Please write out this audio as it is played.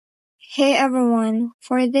Hey everyone,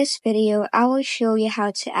 for this video, I will show you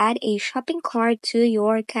how to add a shopping cart to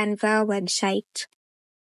your Canva website.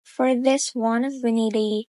 For this one, we need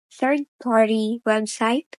a third-party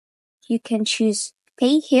website. You can choose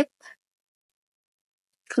PayHip,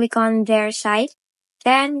 click on their site,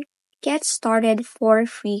 then get started for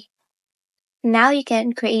free. Now you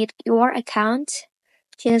can create your account.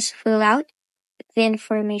 Just fill out the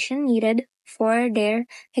information needed for their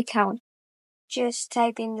account. Just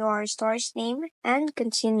type in your store's name and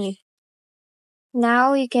continue.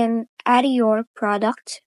 Now you can add your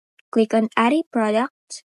product. Click on Add a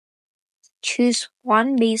Product. Choose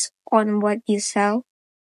one based on what you sell.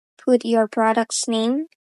 Put your product's name,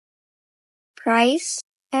 price,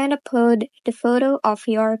 and upload the photo of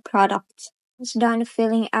your product. Once done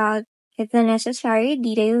filling out the necessary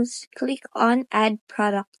details, click on Add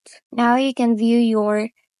Product. Now you can view your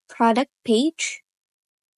product page.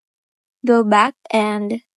 Go back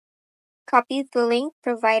and copy the link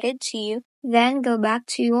provided to you. Then go back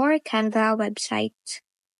to your Canva website.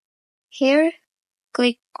 Here,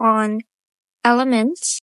 click on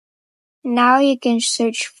Elements. Now you can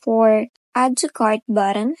search for Add to Cart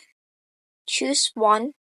button. Choose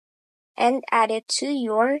one and add it to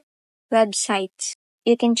your website.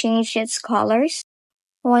 You can change its colors.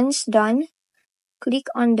 Once done, click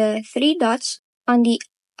on the three dots on the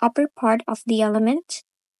upper part of the element.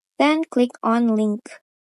 Then click on Link.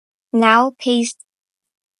 Now paste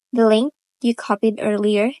the link you copied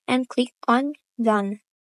earlier and click on Done.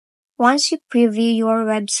 Once you preview your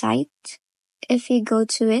website, if you go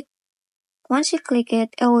to it, once you click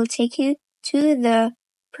it, it will take you to the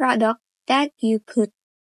product that you put.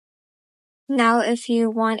 Now, if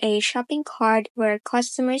you want a shopping cart where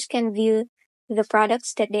customers can view the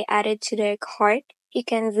products that they added to their cart, you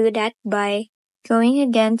can do that by going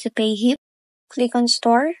again to PayHip, click on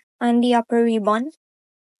Store on the upper ribbon,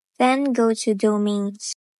 then go to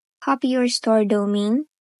Domains. Copy your store domain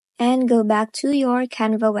and go back to your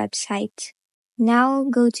Canva website. Now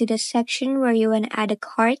go to the section where you want to add a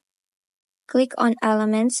cart. Click on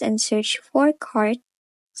Elements and search for Cart.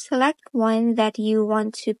 Select one that you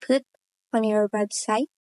want to put on your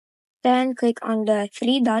website. Then click on the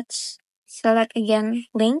three dots. Select again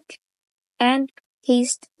Link and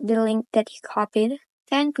paste the link that you copied.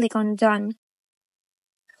 Then click on Done.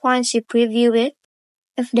 Once you preview it,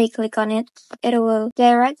 if they click on it, it will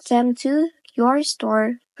direct them to your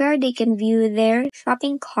store where they can view their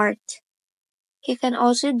shopping cart. You can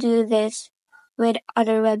also do this with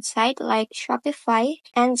other websites like Shopify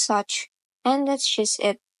and such. And that's just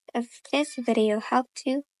it. If this video helped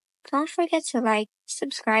you, don't forget to like,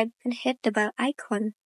 subscribe, and hit the bell icon.